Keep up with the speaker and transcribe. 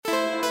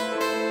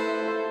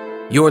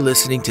You're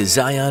listening to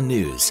Zion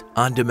News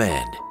on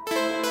Demand.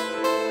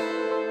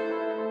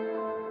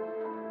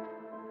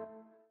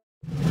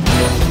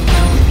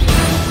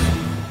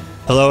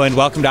 Hello and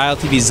welcome to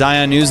ILTV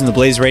Zion News and the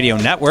Blaze Radio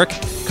Network.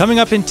 Coming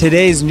up in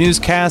today's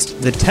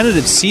newscast, the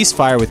tentative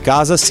ceasefire with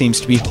Gaza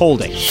seems to be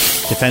holding.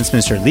 Defense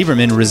Minister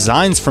Lieberman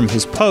resigns from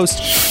his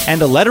post,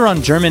 and a letter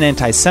on German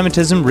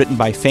anti-Semitism written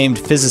by famed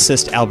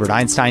physicist Albert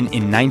Einstein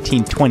in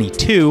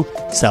 1922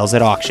 sells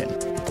at auction.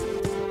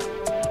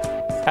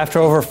 After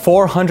over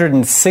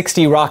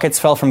 460 rockets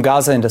fell from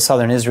Gaza into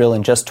southern Israel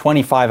in just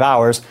 25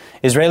 hours,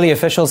 Israeli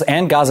officials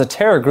and Gaza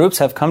terror groups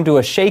have come to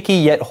a shaky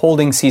yet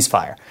holding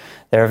ceasefire.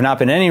 There have not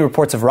been any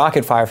reports of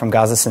rocket fire from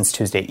Gaza since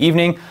Tuesday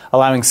evening,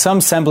 allowing some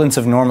semblance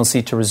of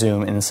normalcy to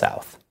resume in the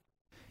south.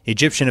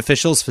 Egyptian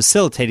officials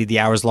facilitated the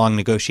hours-long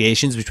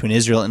negotiations between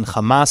Israel and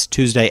Hamas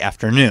Tuesday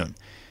afternoon.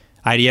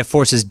 IDF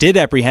forces did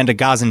apprehend a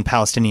Gazan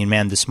Palestinian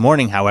man this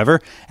morning, however,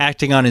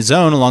 acting on his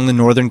own along the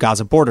northern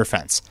Gaza border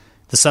fence.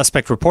 The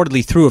suspect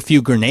reportedly threw a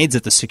few grenades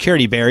at the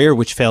security barrier,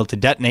 which failed to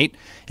detonate.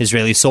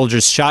 Israeli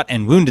soldiers shot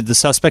and wounded the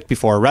suspect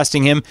before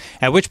arresting him,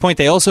 at which point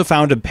they also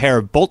found a pair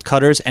of bolt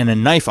cutters and a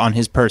knife on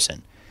his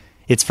person.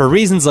 It's for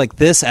reasons like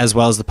this, as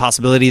well as the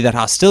possibility that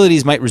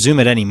hostilities might resume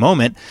at any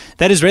moment,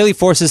 that Israeli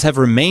forces have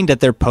remained at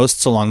their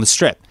posts along the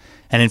Strip.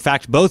 And in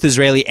fact, both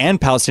Israeli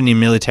and Palestinian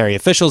military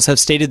officials have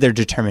stated their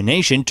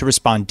determination to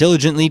respond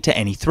diligently to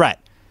any threat.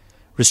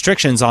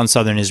 Restrictions on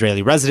southern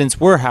Israeli residents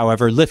were,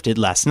 however, lifted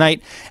last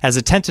night as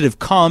a tentative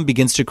calm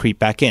begins to creep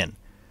back in.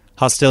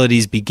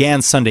 Hostilities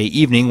began Sunday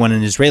evening when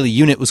an Israeli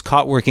unit was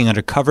caught working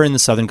undercover in the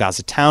southern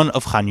Gaza town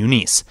of Khan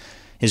Yunis.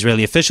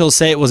 Israeli officials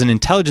say it was an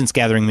intelligence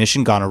gathering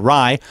mission gone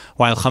awry,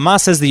 while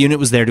Hamas says the unit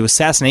was there to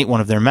assassinate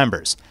one of their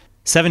members.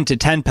 7 to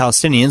 10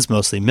 Palestinians,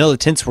 mostly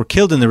militants, were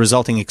killed in the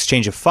resulting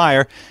exchange of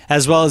fire,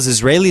 as well as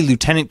Israeli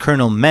Lieutenant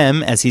Colonel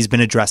Mem, as he's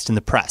been addressed in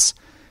the press.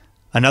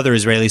 Another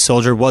Israeli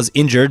soldier was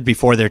injured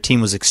before their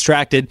team was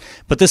extracted,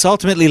 but this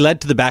ultimately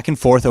led to the back and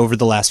forth over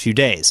the last few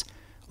days.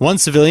 One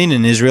civilian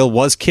in Israel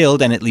was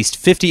killed and at least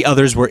 50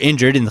 others were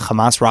injured in the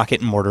Hamas rocket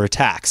and mortar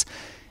attacks.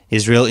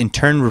 Israel in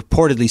turn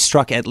reportedly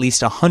struck at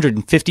least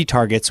 150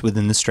 targets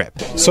within the Strip.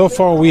 So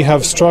far we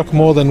have struck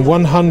more than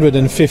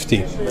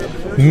 150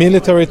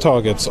 military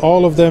targets,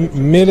 all of them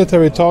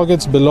military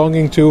targets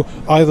belonging to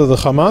either the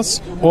Hamas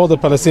or the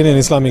Palestinian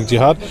Islamic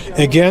Jihad,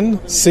 again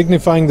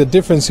signifying the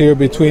difference here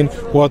between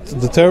what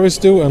the terrorists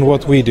do and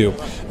what we do.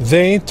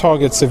 They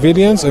target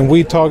civilians and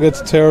we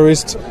target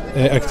terrorist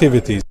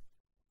activities.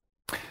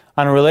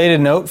 On a related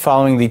note,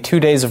 following the 2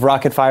 days of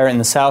rocket fire in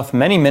the south,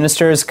 many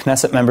ministers,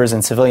 Knesset members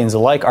and civilians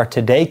alike are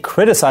today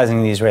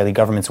criticizing the Israeli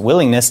government's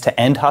willingness to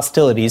end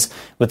hostilities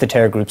with the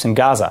terror groups in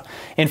Gaza.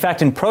 In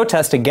fact, in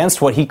protest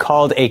against what he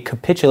called a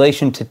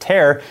capitulation to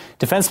terror,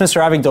 Defense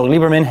Minister Avigdor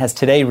Lieberman has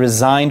today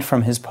resigned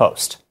from his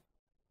post.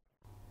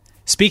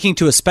 Speaking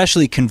to a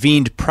specially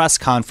convened press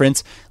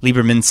conference,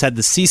 Lieberman said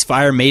the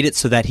ceasefire made it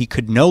so that he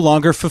could no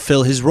longer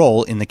fulfill his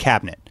role in the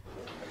cabinet.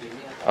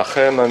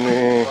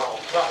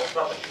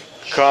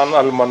 כאן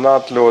על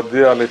מנת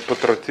להודיע על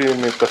התפטרותי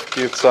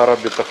מתפקיד שר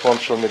הביטחון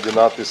של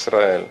מדינת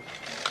ישראל.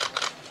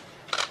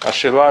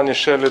 השאלה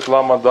הנשאלת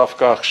למה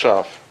דווקא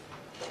עכשיו?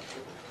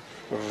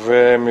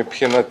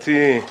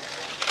 ומבחינתי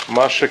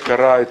מה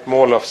שקרה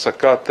אתמול,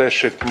 הפסקת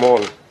אש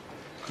אתמול,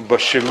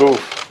 בשילוב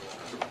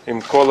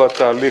עם כל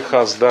התהליך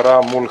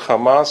ההסדרה מול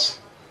חמאס,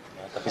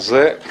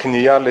 זה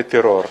כניעה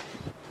לטרור.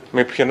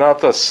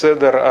 מבחינת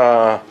הסדר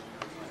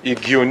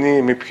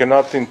ההגיוני,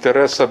 מבחינת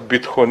אינטרס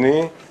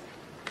הביטחוני,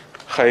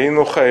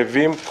 היינו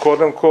חייבים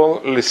קודם כל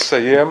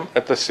לסיים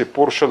את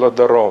הסיפור של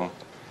הדרום.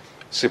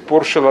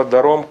 סיפור של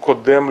הדרום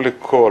קודם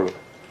לכל.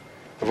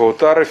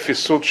 ואותה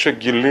רפיסות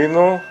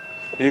שגילינו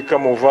היא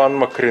כמובן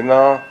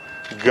מקרינה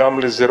גם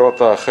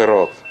לזירות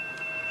האחרות.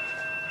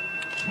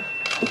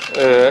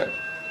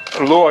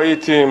 לא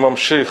הייתי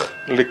ממשיך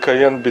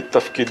לכהן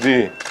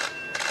בתפקידי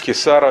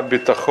כשר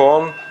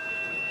הביטחון,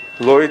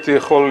 לא הייתי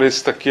יכול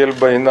להסתכל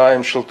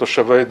בעיניים של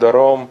תושבי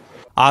דרום.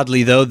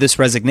 Oddly, though, this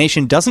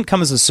resignation doesn't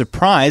come as a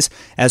surprise,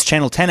 as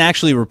Channel 10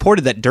 actually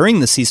reported that during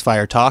the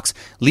ceasefire talks,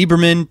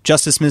 Lieberman,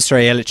 Justice Minister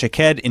Ayelet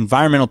Shaked,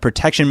 Environmental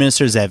Protection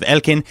Minister Zev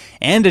Elkin,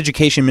 and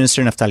Education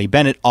Minister Naftali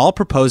Bennett all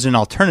proposed an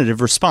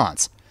alternative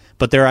response.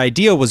 But their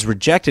idea was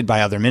rejected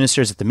by other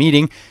ministers at the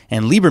meeting,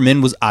 and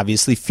Lieberman was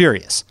obviously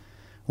furious.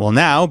 Well,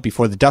 now,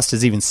 before the dust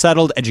has even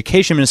settled,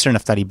 Education Minister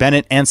Naftali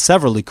Bennett and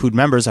several Likud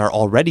members are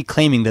already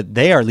claiming that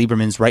they are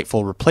Lieberman's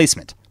rightful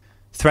replacement.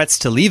 Threats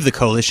to leave the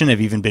coalition have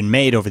even been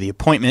made over the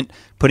appointment,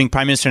 putting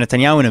Prime Minister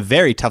Netanyahu in a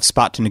very tough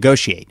spot to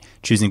negotiate,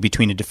 choosing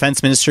between a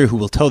defense minister who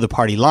will toe the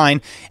party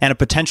line and a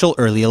potential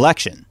early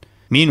election.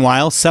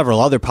 Meanwhile, several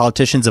other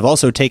politicians have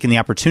also taken the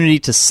opportunity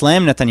to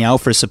slam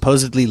Netanyahu for a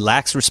supposedly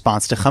lax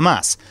response to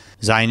Hamas.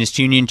 Zionist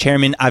Union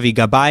Chairman Avi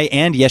Gabay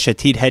and Yesh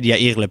Atid head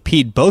Yair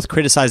Lapid both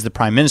criticized the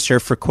Prime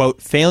Minister for,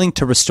 quote, failing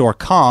to restore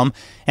calm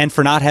and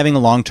for not having a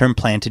long-term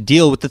plan to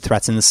deal with the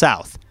threats in the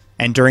south.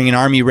 And during an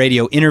Army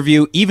radio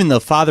interview, even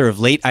the father of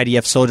late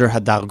IDF soldier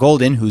Hadar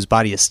Goldin, whose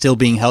body is still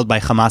being held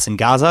by Hamas in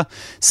Gaza,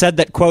 said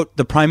that, quote,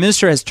 "The Prime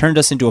Minister has turned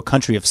us into a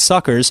country of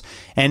suckers,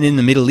 and in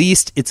the Middle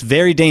East, it's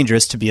very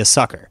dangerous to be a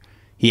sucker."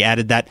 He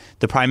added that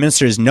the Prime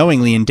Minister is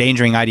knowingly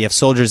endangering IDF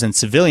soldiers and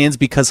civilians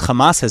because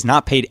Hamas has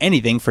not paid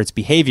anything for its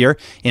behavior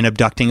in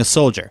abducting a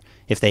soldier.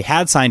 If they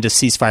had signed a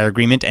ceasefire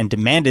agreement and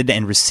demanded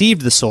and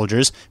received the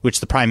soldiers, which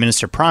the Prime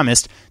Minister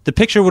promised, the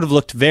picture would have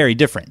looked very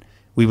different.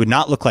 We would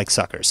not look like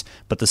suckers,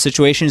 but the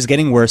situation is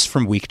getting worse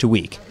from week to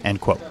week,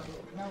 end quote.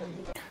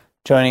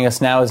 Joining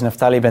us now is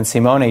Naftali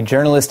Ben-Simon, a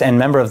journalist and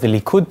member of the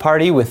Likud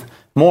party, with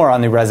more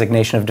on the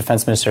resignation of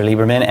Defense Minister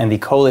Lieberman and the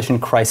coalition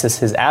crisis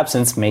his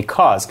absence may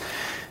cause.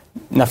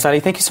 Naftali,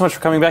 thank you so much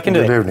for coming back in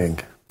today. Good evening.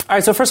 All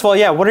right, so first of all,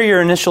 what are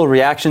your initial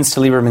reactions to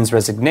Lieberman's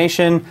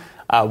resignation?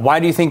 Why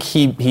do you think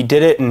he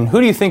did it, and who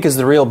do you think is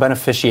the real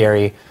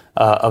beneficiary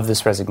of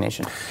this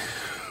resignation?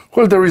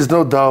 Well, there is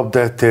no doubt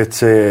that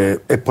it's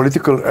a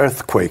political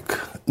earthquake.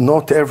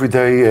 Not every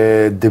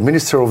day the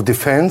Minister of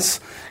Defense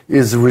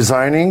is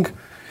resigning,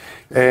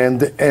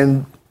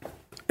 and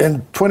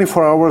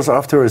 24 hours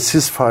after a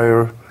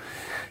ceasefire,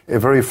 a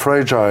very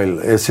fragile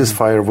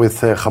ceasefire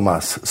with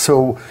Hamas.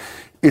 So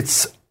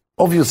it's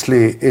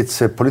obviously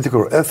a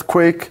political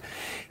earthquake,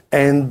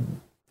 and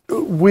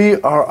we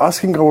are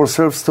asking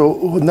ourselves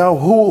now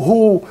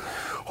who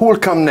will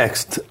come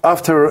next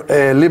after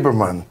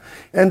Lieberman,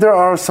 and there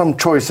are some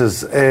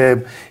choices,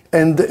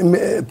 and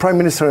Prime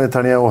Minister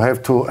Netanyahu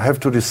have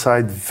to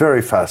decide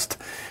very fast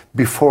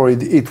before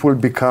it will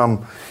become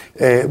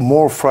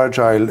more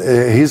fragile.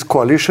 His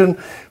coalition,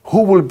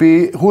 who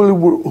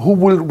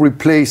will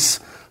replace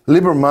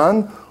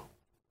Lieberman,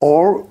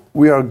 or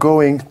we are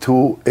going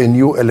to a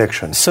new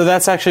election. So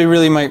that's actually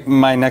really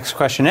my next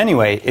question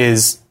anyway,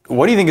 is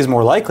what do you think is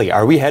more likely?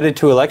 Are we headed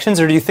to elections,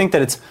 or do you think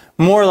that it's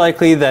more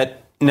likely that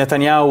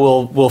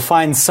Netanyahu will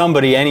find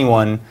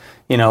anyone,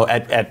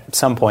 at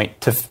some point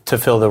to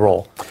fill the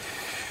role?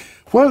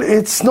 Well,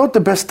 it's not the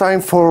best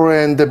time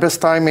and the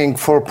best timing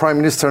for Prime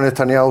Minister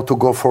Netanyahu to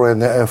go for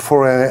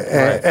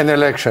an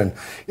election.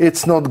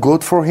 It's not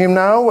good for him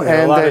now,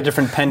 and a lot of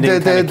different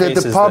pending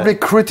cases. The public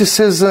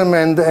criticism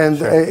and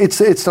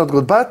sure. It's not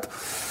good. But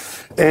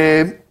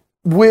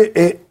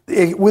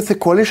with a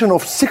coalition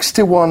of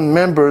 61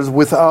 members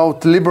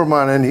without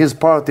Lieberman and his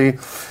party,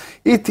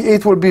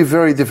 it will be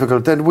very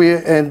difficult.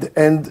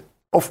 And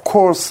of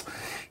course,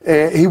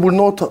 he will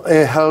not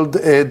hold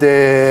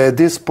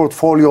this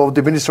portfolio of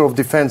the Minister of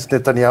Defense,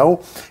 Netanyahu,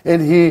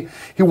 and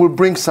he will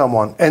bring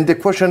someone. And the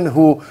question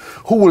who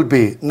will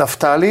be?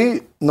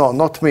 Naftali? No,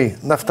 not me.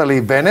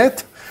 Naftali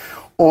Bennett,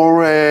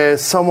 or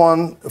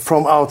someone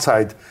from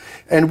outside.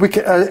 And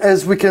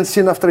as we can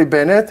see, Naftali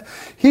Bennett,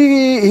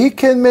 he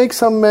can make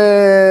some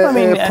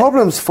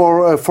problems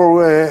for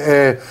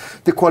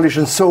the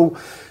coalition. So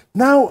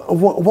now,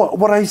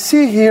 what I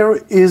see here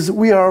is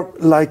we are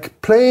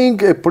like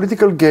playing a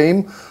political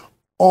game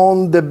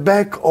on the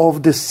back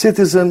of the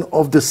citizen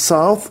of the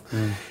South.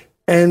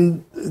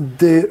 And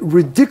the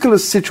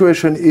ridiculous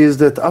situation is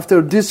that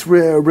after this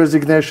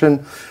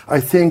resignation,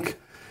 I think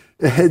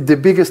the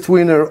biggest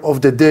winner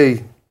of the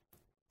day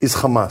is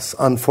Hamas,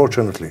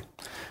 unfortunately.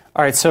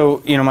 All right,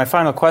 so, my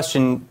final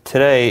question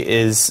today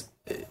is,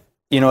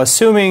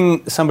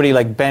 assuming somebody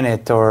like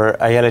Bennett or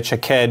Ayelet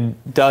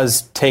Shaked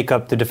does take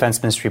up the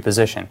defense ministry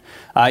position,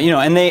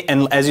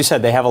 and as you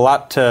said, they have a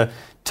lot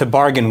to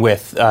bargain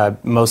with,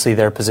 mostly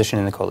their position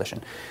in the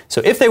coalition.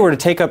 So if they were to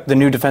take up the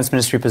new defense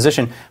ministry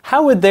position,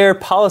 how would their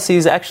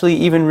policies actually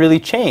even really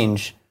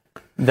change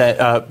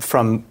that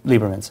from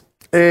Lieberman's?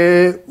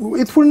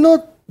 It will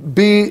not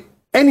be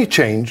any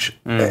change,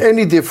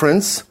 any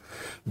difference,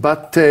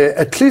 but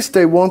at least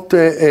they want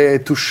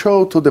to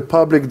show to the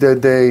public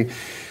that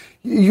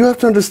you have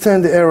to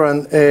understand,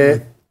 Aaron,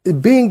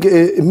 being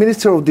a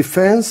Minister of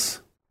Defense,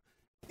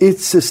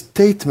 it's a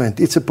statement,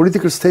 it's a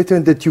political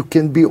statement that you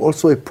can be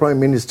also a Prime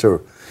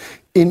Minister.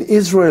 In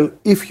Israel,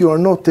 if you are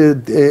not a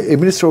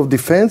Minister of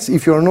Defense,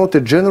 if you are not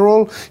a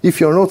general, if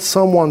you are not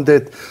someone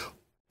that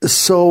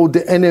saw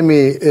the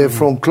enemy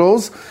from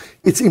close,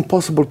 it's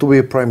impossible to be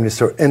a Prime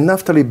Minister. And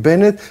Naftali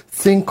Bennett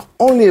think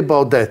only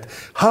about that,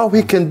 how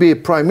he can be a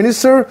Prime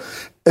Minister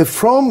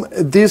from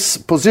this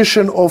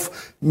position of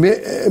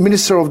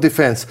Minister of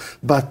Defense.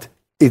 But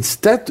it's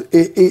that.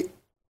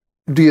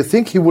 Do you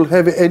think he will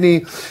have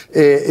any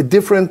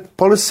different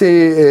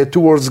policy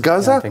towards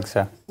Gaza? I don't think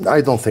so.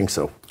 I don't think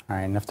so. All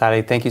right,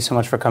 Naftali, thank you so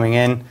much for coming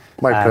in.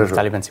 My pleasure.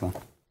 Naftali Ben-Simon.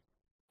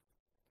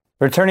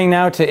 Returning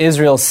now to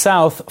Israel's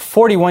south,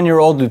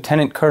 41-year-old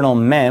Lieutenant Colonel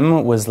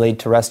Mem was laid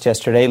to rest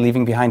yesterday,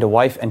 leaving behind a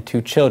wife and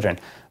 2 children.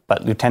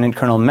 But Lieutenant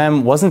Colonel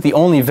Mem wasn't the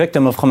only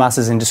victim of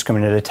Hamas's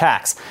indiscriminate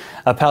attacks.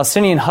 A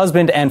Palestinian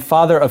husband and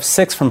father of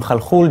 6 from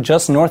Khalkhul,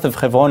 just north of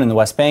Hebron in the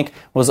West Bank,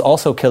 was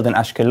also killed in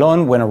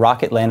Ashkelon when a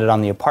rocket landed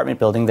on the apartment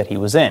building that he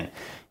was in.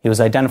 He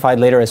was identified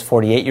later as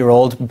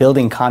 48-year-old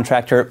building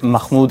contractor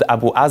Mahmoud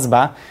Abu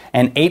Azba,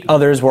 and 8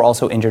 others were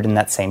also injured in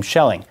that same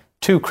shelling,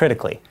 2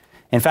 critically.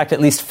 In fact,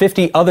 at least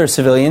 50 other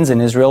civilians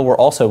in Israel were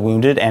also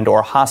wounded and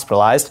or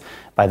hospitalized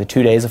by the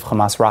 2 days of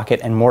Hamas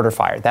rocket and mortar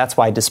fire. That's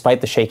why,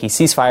 despite the shaky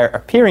ceasefire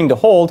appearing to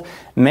hold,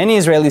 many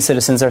Israeli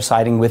citizens are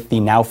siding with the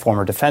now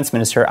former defense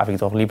minister,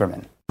 Avigdor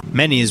Lieberman.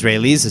 Many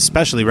Israelis,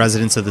 especially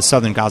residents of the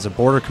southern Gaza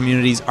border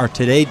communities, are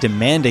today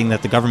demanding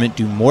that the government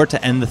do more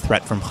to end the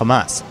threat from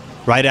Hamas.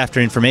 Right after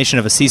information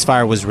of a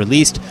ceasefire was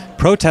released,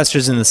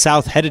 protesters in the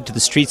south headed to the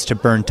streets to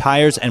burn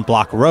tires and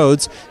block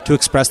roads to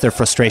express their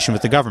frustration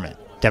with the government.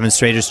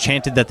 Demonstrators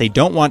chanted that they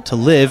don't want to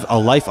live a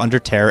life under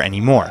terror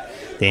anymore.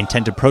 They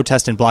intend to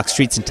protest and block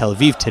streets in Tel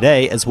Aviv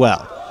today as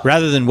well.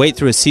 Rather than wait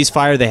through a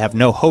ceasefire they have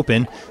no hope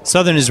in,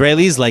 southern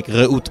Israelis like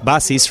Reut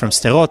Basis from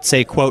Sderot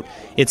say, quote,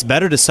 "It's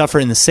better to suffer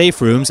in the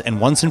safe rooms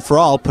and once and for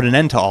all put an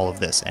end to all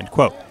of this," end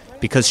quote.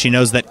 Because she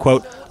knows that,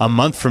 quote, "A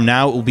month from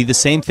now it will be the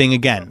same thing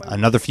again.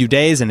 Another few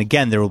days and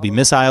again there will be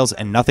missiles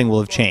and nothing will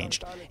have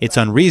changed. It's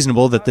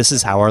unreasonable that this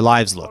is how our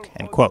lives look,"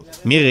 end quote.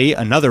 Miri,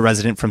 another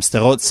resident from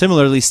Sderot,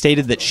 similarly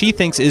stated that she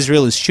thinks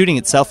Israel is shooting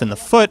itself in the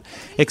foot,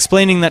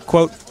 explaining that,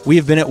 quote, "We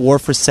have been at war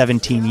for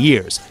 17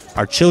 years.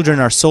 Our children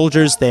are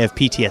soldiers, they have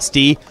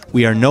PTSD.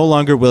 We are no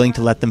longer willing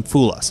to let them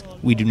fool us.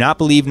 We do not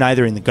believe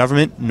neither in the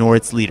government nor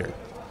its leader."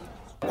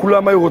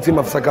 כולם היו רוצים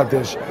הפסקת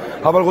אש,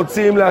 אבל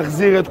רוצים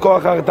להחזיר את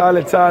כוח ההרתעה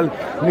לצה"ל.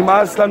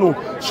 נמאס לנו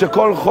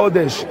שכל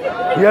חודש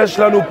יש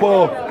לנו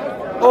פה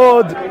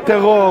עוד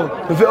טרור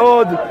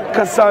ועוד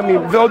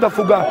קסאמים ועוד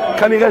הפוגה.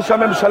 כנראה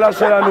שהממשלה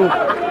שלנו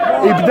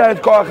איבדה את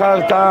כוח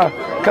ההרתעה.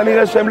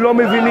 כנראה שהם לא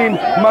מבינים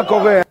מה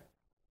קורה.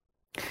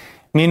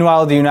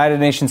 Meanwhile, the United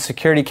Nations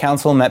Security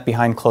Council met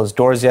behind closed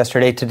doors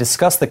yesterday to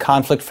discuss the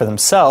conflict for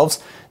themselves.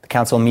 The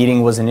council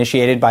meeting was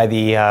initiated by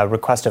the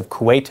request of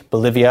Kuwait,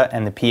 Bolivia,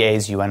 and the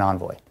PA's UN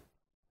envoy.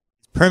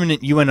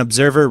 Permanent UN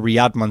observer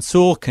Riyad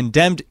Mansour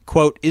condemned,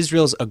 quote,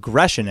 Israel's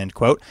aggression, end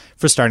quote,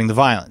 for starting the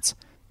violence.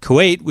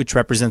 Kuwait, which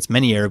represents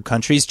many Arab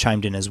countries,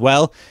 chimed in as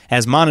well,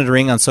 as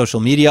monitoring on social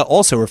media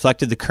also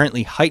reflected the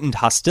currently heightened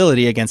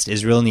hostility against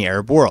Israel in the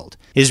Arab world.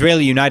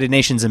 Israeli United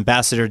Nations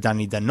Ambassador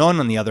Dani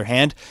Danon, on the other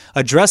hand,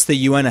 addressed the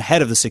UN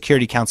ahead of the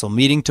Security Council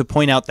meeting to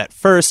point out that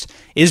first,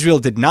 Israel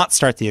did not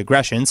start the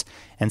aggressions,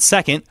 and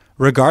second,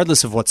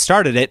 regardless of what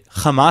started it,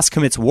 Hamas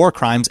commits war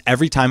crimes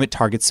every time it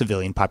targets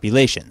civilian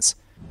populations.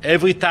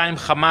 Every time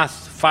Hamas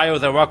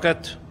fires a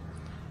rocket,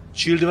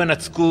 children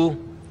at school,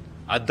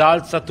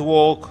 adults at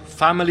work,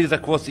 families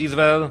across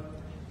Israel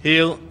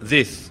hear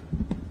this.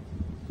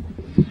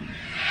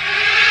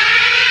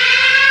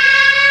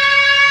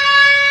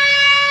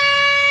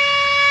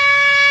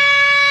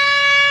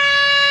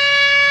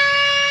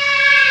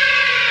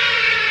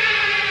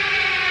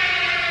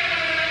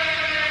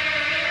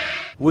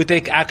 We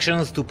take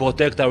actions to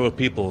protect our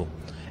people.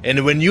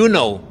 And when you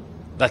know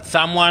that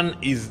someone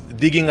is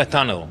digging a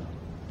tunnel,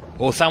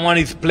 or someone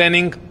is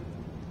planning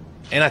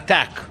an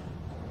attack,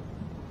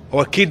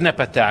 or a kidnap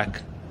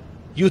attack,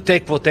 you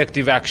take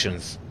protective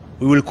actions.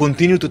 We will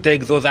continue to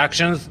take those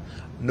actions,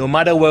 no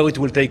matter where it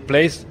will take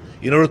place,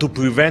 in order to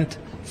prevent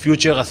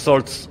future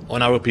assaults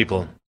on our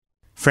people.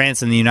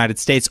 France and the United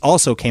States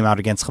also came out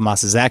against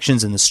Hamas's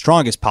actions in the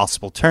strongest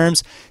possible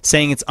terms,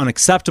 saying it's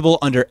unacceptable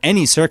under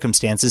any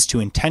circumstances to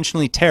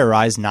intentionally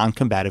terrorize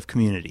non-combative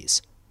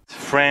communities.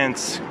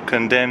 France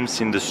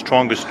condemns in the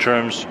strongest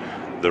terms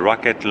the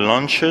rocket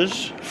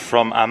launches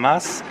from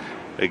Hamas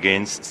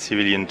against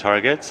civilian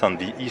targets on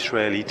the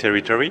Israeli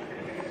territory.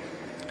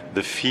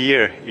 The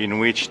fear in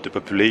which the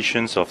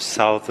populations of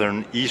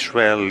southern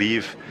Israel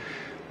live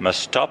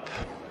must stop.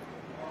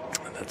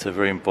 That's a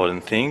very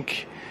important thing.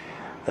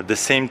 At the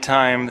same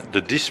time, the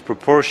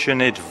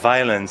disproportionate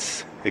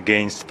violence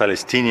against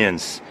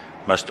Palestinians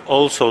must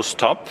also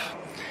stop.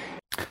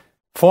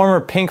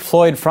 Former Pink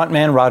Floyd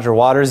frontman Roger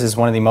Waters is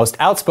one of the most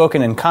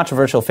outspoken and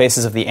controversial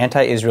faces of the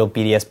anti-Israel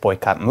BDS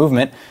boycott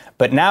movement.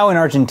 But now in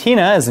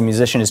Argentina, as the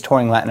musician is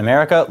touring Latin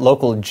America,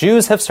 local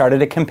Jews have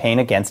started a campaign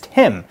against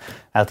him.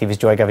 LTV's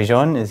Joy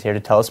Gavijon is here to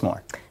tell us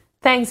more.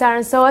 Thanks,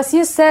 Aaron. So as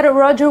you said,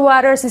 Roger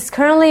Waters is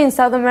currently in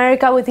South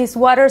America with his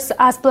Waters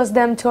Us Plus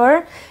Them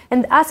tour.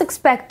 And as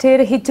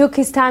expected, he took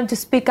his time to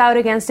speak out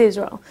against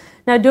Israel.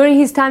 Now, during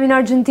his time in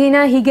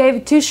Argentina, he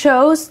gave 2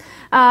 shows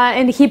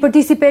and he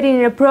participated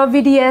in a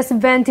pro-BDS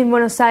event in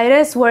Buenos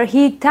Aires where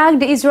he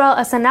tagged Israel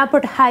as an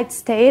apartheid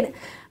state,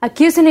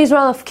 accusing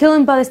Israel of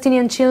killing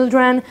Palestinian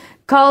children,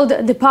 called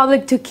the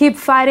public to keep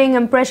fighting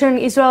and pressuring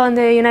Israel and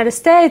the United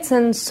States,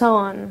 and so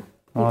on.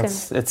 Well,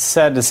 it's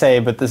sad to say,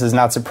 but this is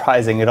not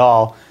surprising at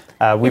all.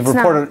 We've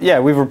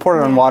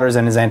reported on Waters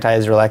and his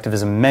anti-Israel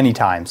activism many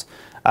times.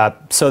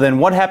 So then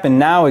what happened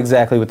now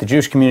exactly with the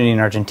Jewish community in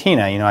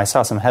Argentina? You know, I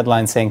saw some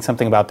headlines saying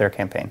something about their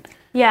campaign.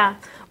 Yeah.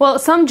 Well,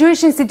 some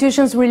Jewish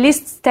institutions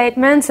released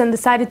statements and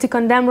decided to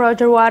condemn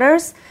Roger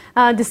Waters.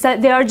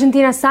 The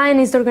Argentina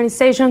Zionist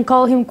organization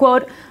called him,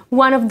 quote,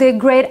 one of the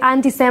great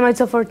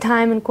anti-Semites of our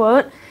time, end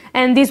quote.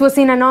 And this was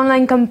in an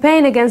online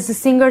campaign against the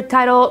singer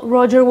titled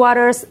Roger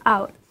Waters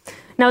Out.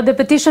 Now, the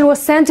petition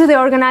was sent to the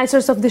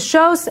organizers of the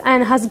shows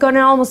and has gotten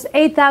almost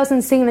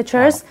 8,000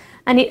 signatures. Wow.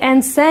 And it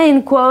ends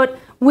saying, quote,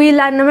 we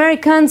Latin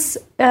Americans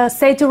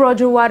say to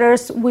Roger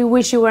Waters, we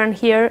wish you weren't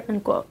here,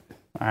 end quote.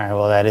 All right,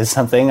 well, that is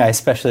something. I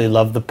especially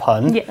love the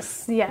pun.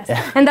 Yes.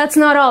 Yeah. And that's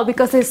not all,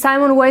 because the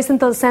Simon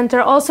Wiesenthal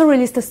Center also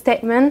released a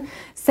statement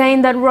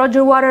saying that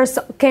Roger Waters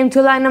came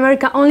to Latin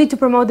America only to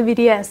promote the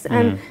BDS.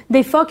 And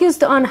they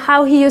focused on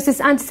how he uses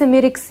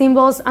anti-Semitic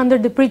symbols under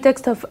the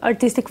pretext of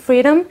artistic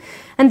freedom.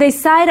 And they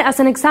cite as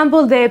an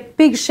example the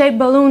pig-shaped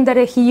balloon that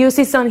he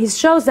uses on his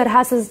shows that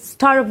has a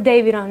Star of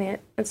David on it.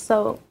 And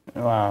so...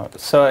 Wow.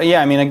 So,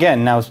 yeah, I mean,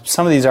 again, now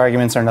some of these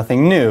arguments are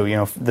nothing new,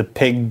 the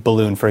pig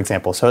balloon, for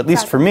example. So at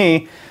least for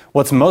me,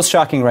 what's most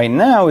shocking right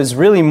now is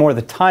really more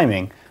the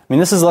timing. I mean,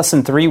 this is less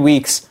than 3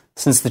 weeks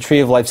since the Tree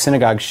of Life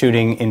synagogue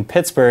shooting in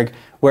Pittsburgh,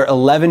 where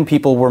 11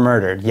 people were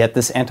murdered. Yet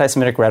this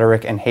anti-Semitic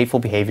rhetoric and hateful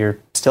behavior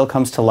still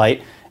comes to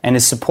light and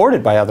is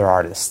supported by other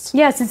artists.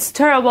 Yes, it's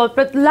terrible,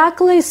 but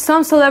luckily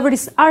some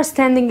celebrities are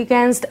standing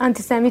against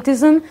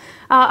anti-Semitism.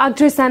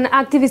 Actress and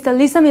activist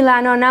Alyssa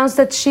Milano announced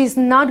that she's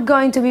not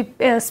going to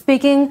be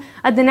speaking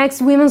at the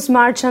next Women's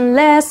March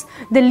unless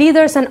the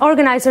leaders and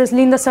organizers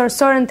Linda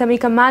Sarsour and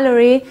Tamika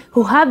Mallory,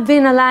 who have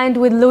been aligned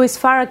with Louis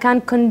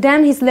Farrakhan,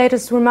 condemn his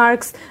latest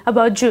remarks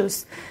about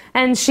Jews.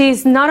 And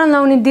she's not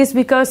alone in this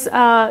because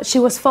she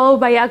was followed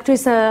by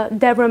actress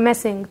Deborah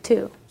Messing,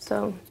 too.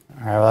 So...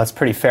 All right, well, that's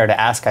pretty fair to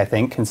ask, I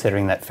think,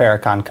 considering that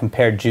Farrakhan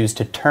compared Jews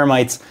to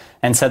termites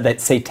and said that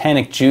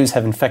satanic Jews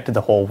have infected the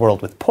whole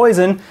world with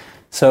poison.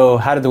 So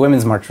how did the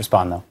Women's March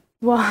respond, though?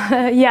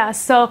 Well,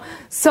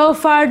 so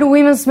far the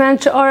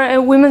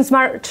Women's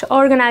March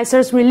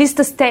organizers released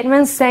a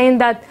statement saying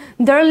that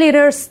their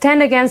leaders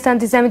stand against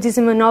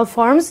anti-Semitism in all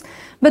forms,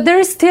 but there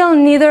is still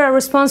neither a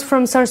response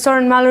from Sarsour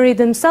and Mallory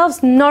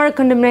themselves nor a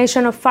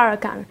condemnation of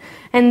Farrakhan.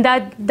 And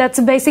that's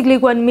basically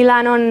what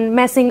Milano and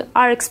Messing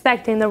are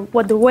expecting,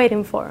 what they're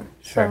waiting for.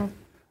 Sure. All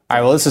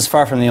right, well, this is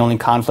far from the only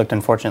conflict,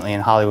 unfortunately,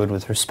 in Hollywood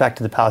with respect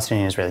to the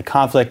Palestinian-Israeli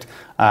conflict.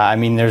 I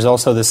mean, there's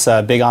also this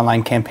big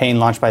online campaign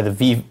launched by the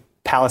V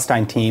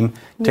Palestine team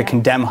to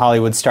condemn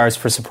Hollywood stars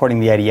for supporting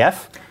the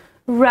IDF.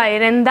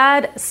 Right, and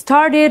that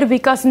started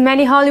because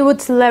many Hollywood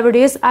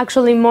celebrities,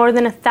 actually more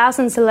than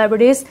 1,000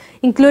 celebrities,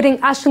 including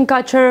Ashton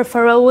Kutcher,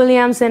 Pharrell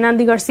Williams, and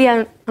Andy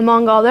Garcia,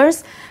 among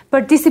others,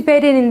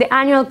 participated in the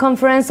annual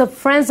conference of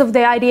Friends of the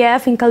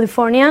IDF in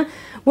California,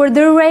 where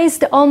they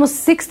raised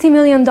almost $60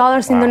 million in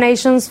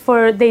donations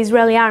for the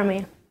Israeli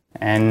army.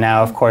 And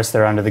now, of course,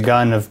 they're under the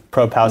gun of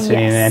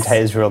pro-Palestinian and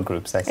anti-Israel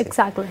groups, I see.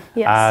 Exactly,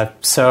 yes.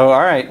 So,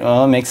 all right,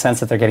 well, it makes sense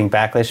that they're getting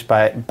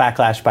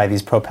backlash by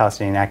these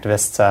pro-Palestinian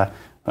activists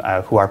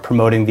who are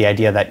promoting the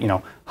idea that,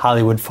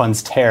 Hollywood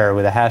funds terror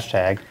with a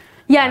hashtag.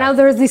 Yeah, now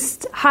there's this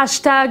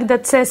hashtag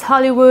that says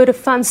Hollywood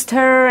funds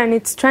terror, and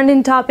it's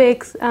trending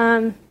topics.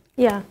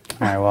 Yeah.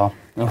 All right, well,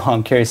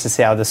 I'm curious to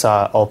see how this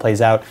all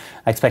plays out.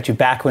 I expect you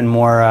back when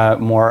more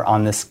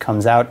on this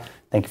comes out.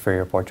 Thank you for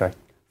your report, Joy.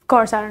 Of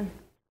course, Aaron.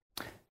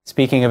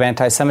 Speaking of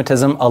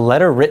anti-Semitism, a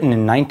letter written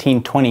in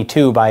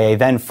 1922 by a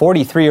then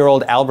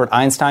 43-year-old Albert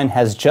Einstein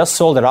has just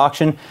sold at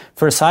auction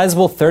for a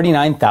sizable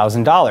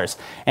 $39,000.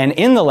 And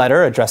in the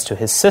letter, addressed to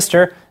his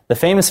sister, the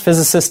famous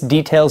physicist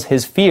details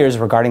his fears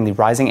regarding the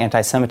rising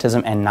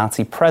anti-Semitism and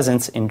Nazi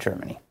presence in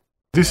Germany.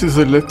 This is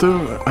a letter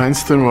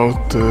Einstein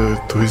wrote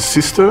to his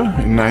sister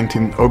in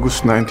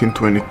August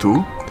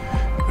 1922,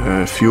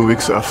 a few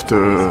weeks after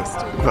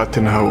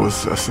Rathenau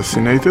was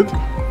assassinated.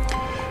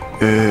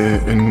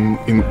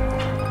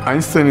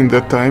 Einstein in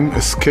that time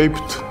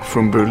escaped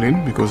from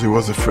Berlin because he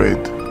was afraid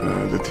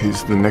that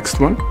he's the next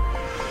one.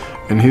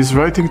 And he's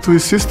writing to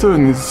his sister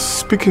and he's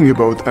speaking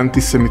about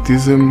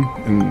anti-Semitism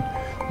and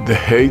the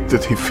hate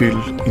that he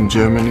feels in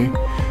Germany.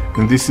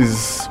 And this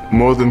is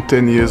more than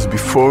 10 years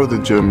before the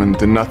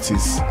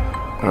Nazis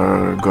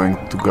are going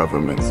to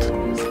government.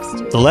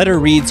 The letter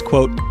reads,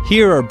 quote,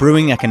 "Here are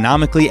brewing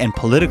economically and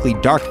politically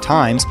dark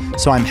times,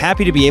 so I'm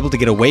happy to be able to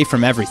get away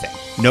from everything.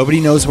 Nobody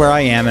knows where I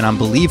am and I'm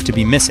believed to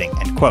be missing,"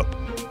 end quote.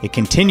 It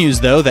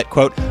continues, though, that,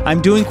 quote,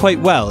 "I'm doing quite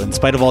well in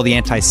spite of all the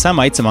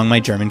anti-Semites among my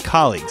German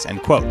colleagues,"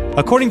 end quote.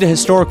 According to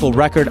historical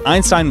record,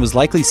 Einstein was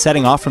likely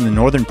setting off from the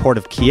northern port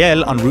of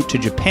Kiel en route to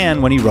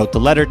Japan when he wrote the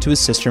letter to his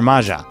sister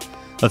Maja.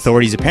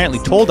 Authorities apparently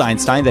told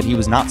Einstein that he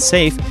was not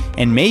safe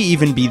and may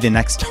even be the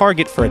next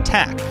target for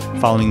attack,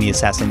 following the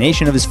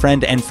assassination of his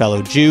friend and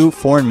fellow Jew,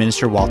 Foreign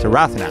Minister Walter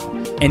Rathenau.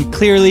 And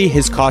clearly,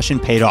 his caution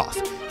paid off,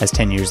 as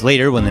 10 years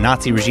later, when the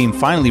Nazi regime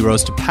finally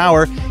rose to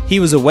power, he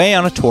was away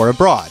on a tour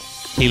abroad.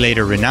 He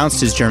later renounced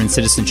his German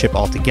citizenship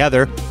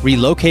altogether,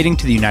 relocating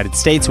to the United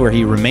States, where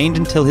he remained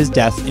until his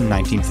death in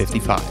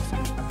 1955.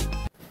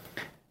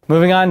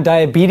 Moving on,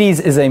 diabetes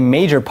is a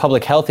major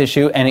public health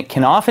issue, and it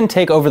can often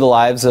take over the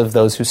lives of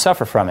those who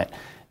suffer from it.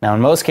 Now,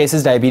 in most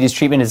cases, diabetes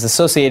treatment is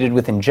associated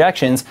with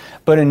injections,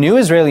 but a new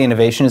Israeli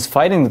innovation is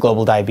fighting the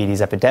global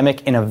diabetes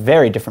epidemic in a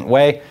very different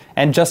way,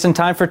 and just in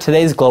time for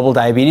today's Global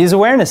Diabetes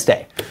Awareness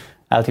Day.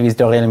 AlTV's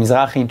Doriela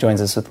Mizrahi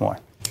joins us with more.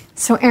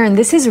 So, Aaron,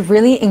 this is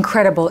really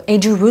incredible. A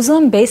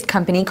Jerusalem-based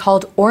company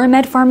called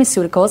Oramed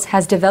Pharmaceuticals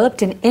has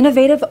developed an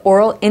innovative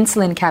oral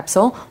insulin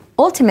capsule,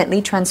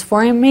 ultimately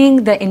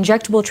transforming the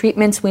injectable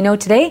treatments we know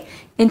today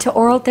into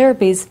oral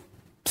therapies.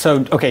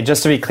 So, okay,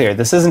 just to be clear,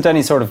 this isn't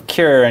any sort of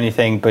cure or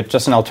anything, but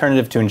just an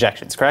alternative to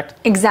injections, correct?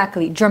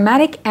 Exactly.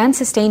 Dramatic and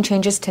sustained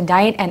changes to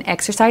diet and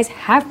exercise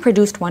have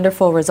produced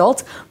wonderful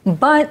results,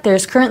 but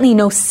there's currently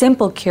no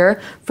simple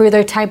cure for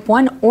either type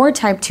 1 or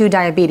type 2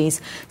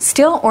 diabetes.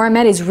 Still,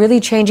 Oramed is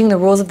really changing the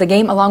rules of the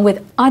game along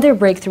with other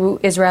breakthrough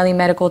Israeli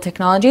medical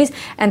technologies,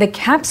 and the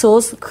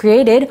capsules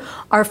created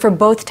are for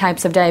both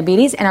types of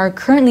diabetes and are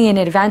currently in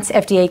advanced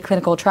FDA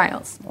clinical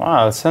trials.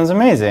 Wow, that sounds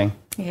amazing.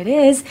 It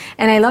is,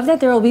 and I love that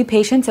there will be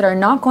patients that are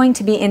not going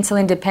to be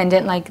insulin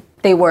dependent like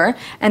they were,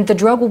 and the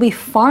drug will be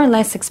far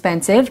less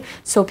expensive,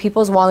 so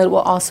people's wallet will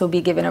also be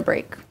given a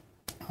break.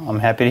 I'm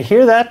happy to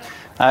hear that.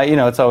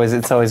 It's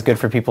always good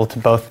for people to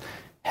both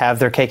have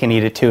their cake and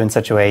eat it too in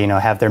such a way,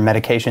 have their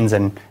medications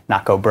and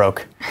not go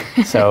broke.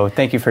 So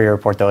thank you for your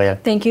report, Dalia.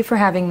 Thank you for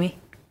having me.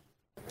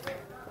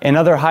 In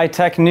other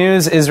high-tech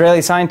news,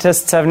 Israeli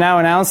scientists have now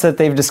announced that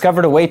they've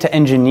discovered a way to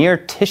engineer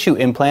tissue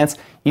implants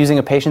using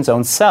a patient's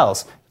own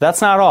cells. That's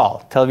not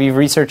all. Tel Aviv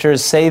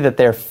researchers say that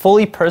their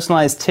fully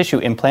personalized tissue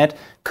implant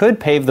could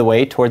pave the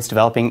way towards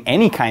developing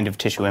any kind of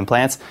tissue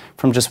implants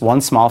from just one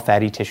small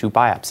fatty tissue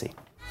biopsy.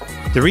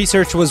 The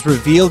research was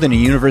revealed in a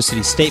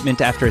university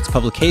statement after its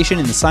publication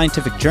in the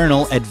scientific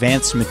journal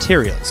Advanced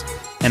Materials.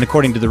 And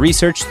according to the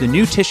research, the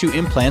new tissue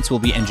implants will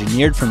be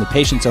engineered from the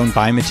patient's own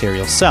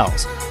biomaterial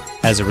cells.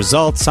 As a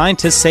result,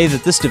 scientists say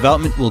that this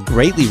development will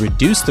greatly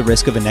reduce the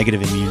risk of a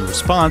negative immune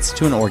response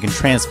to an organ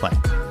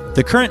transplant.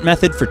 The current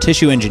method for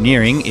tissue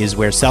engineering is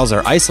where cells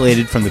are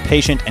isolated from the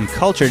patient and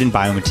cultured in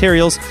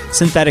biomaterials,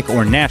 synthetic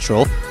or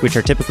natural, which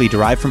are typically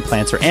derived from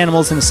plants or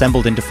animals and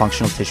assembled into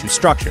functional tissue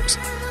structures.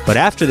 But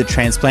after the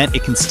transplant,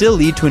 it can still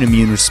lead to an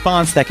immune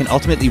response that can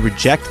ultimately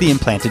reject the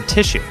implanted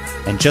tissue.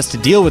 And just to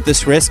deal with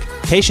this risk,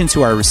 patients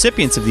who are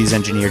recipients of these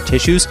engineered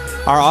tissues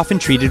are often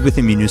treated with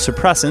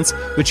immunosuppressants,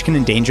 which can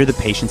endanger the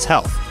patient's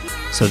health.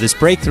 So this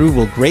breakthrough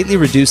will greatly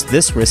reduce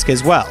this risk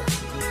as well.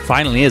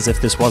 Finally, as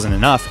if this wasn't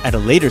enough, at a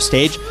later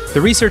stage,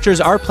 the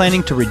researchers are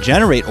planning to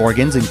regenerate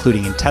organs,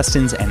 including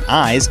intestines and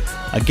eyes,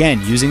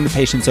 again using the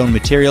patient's own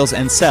materials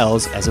and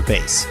cells as a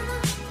base.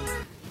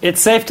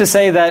 It's safe to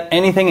say that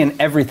anything and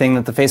everything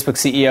that the Facebook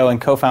CEO and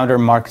co-founder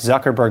Mark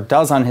Zuckerberg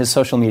does on his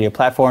social media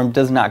platform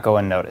does not go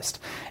unnoticed.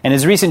 And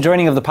his recent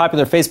joining of the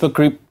popular Facebook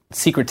group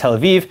Secret Tel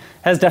Aviv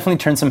has definitely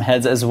turned some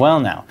heads as well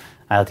now.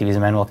 ILTV's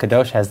Emmanuel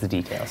Kadosh has the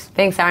details.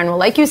 Thanks, Aaron. Well,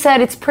 like you said,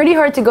 it's pretty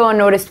hard to go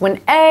unnoticed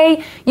when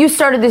A, you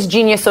started this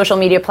genius social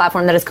media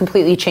platform that has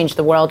completely changed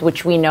the world,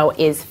 which we know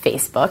is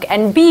Facebook.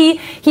 And B,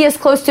 he has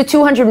close to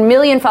 200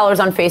 million followers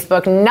on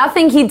Facebook.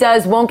 Nothing he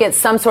does won't get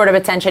some sort of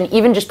attention.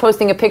 Even just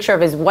posting a picture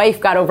of his wife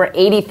got over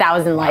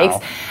 80,000 likes.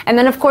 Wow. And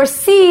then, of course,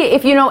 C,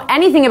 if you know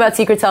anything about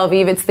Secret Tel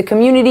Aviv, it's the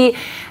community.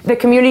 The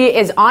community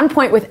is on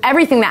point with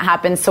everything that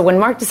happens. So when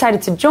Mark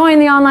decided to join,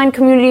 the online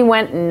community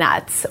went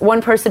nuts.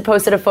 One person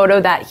posted a photo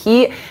that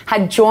he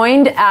had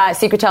joined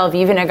Secret Tel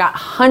Aviv, and it got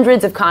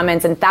hundreds of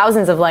comments and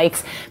thousands of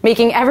likes,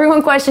 making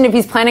everyone question if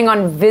he's planning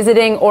on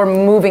visiting or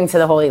moving to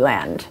the Holy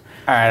Land.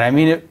 All right, I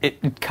mean,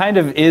 it kind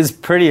of is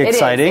pretty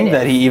exciting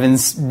that he even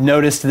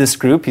noticed this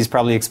group. He's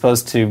probably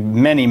exposed to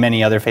many,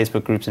 many other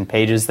Facebook groups and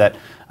pages that,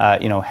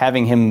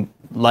 having him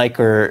like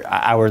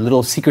our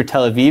little Secret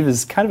Tel Aviv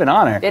is kind of an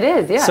honor. It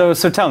is, yeah.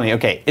 So tell me,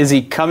 okay, is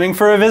he coming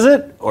for a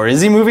visit or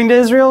is he moving to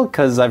Israel?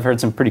 Because I've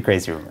heard some pretty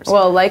crazy rumors.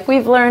 Well, like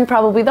we've learned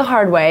probably the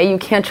hard way, you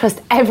can't trust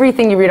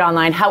everything you read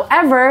online.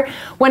 However,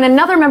 when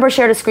another member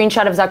shared a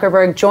screenshot of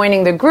Zuckerberg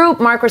joining the group,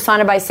 Mark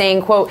responded by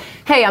saying, quote,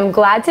 "Hey, I'm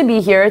glad to be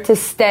here to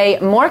stay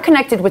more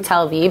connected with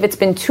Tel Aviv. It's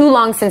been too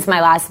long since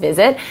my last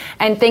visit,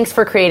 and thanks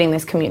for creating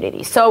this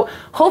community." So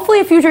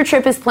hopefully a future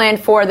trip is planned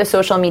for the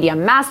social media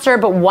master,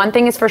 but one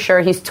thing is for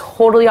sure, he's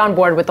totally on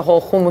board with the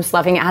whole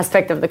hummus-loving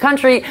aspect of the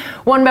country.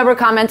 One member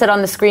commented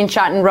on the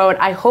screenshot and wrote,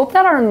 "I hope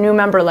that our new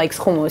member likes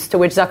hummus," to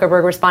which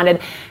Zuckerberg responded,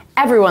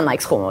 "Everyone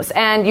likes hummus."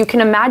 And you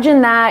can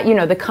imagine that,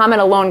 the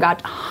comment alone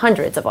got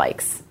hundreds of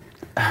likes.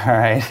 All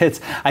right,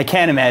 I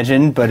can't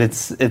imagine, but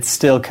it's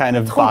still kind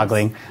of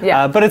boggling.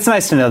 Yeah. But it's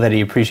nice to know that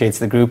he appreciates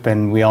the group,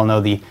 and we all know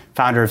the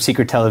founder of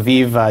Secret Tel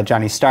Aviv,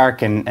 Johnny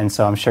Stark, and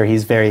so I'm sure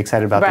he's very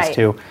excited about this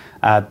too.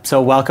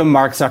 So welcome,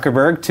 Mark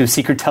Zuckerberg, to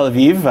Secret Tel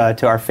Aviv,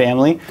 to our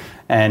family,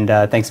 and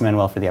thanks,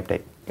 Emmanuel, for the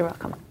update. You're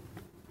welcome.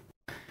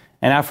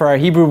 And now for our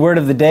Hebrew word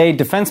of the day,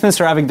 Defense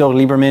Minister Avigdor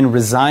Lieberman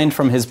resigned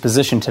from his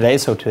position today,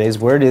 so today's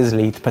word is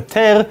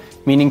להתפטר,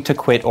 meaning to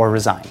quit or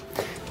resign.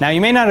 Now, you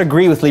may not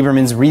agree with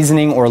Lieberman's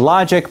reasoning or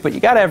logic, but you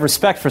got to have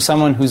respect for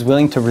someone who's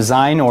willing to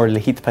resign or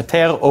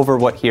להתפטר over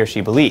what he or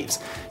she believes.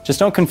 Just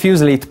don't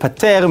confuse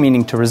להתפטר,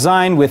 meaning to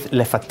resign, with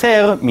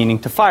לפטר, meaning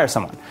to fire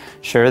someone.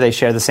 Sure, they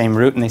share the same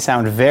root and they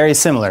sound very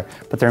similar,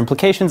 but their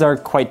implications are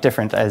quite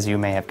different, as you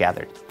may have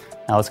gathered.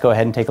 Now let's go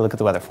ahead and take a look at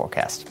the weather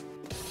forecast.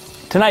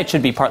 Tonight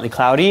should be partly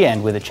cloudy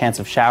and with a chance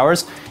of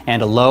showers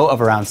and a low of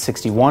around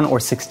 61 or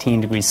 16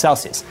 degrees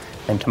Celsius.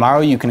 Then tomorrow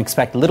you can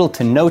expect little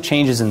to no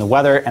changes in the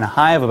weather and a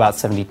high of about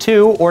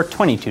 72 or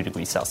 22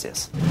 degrees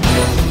Celsius.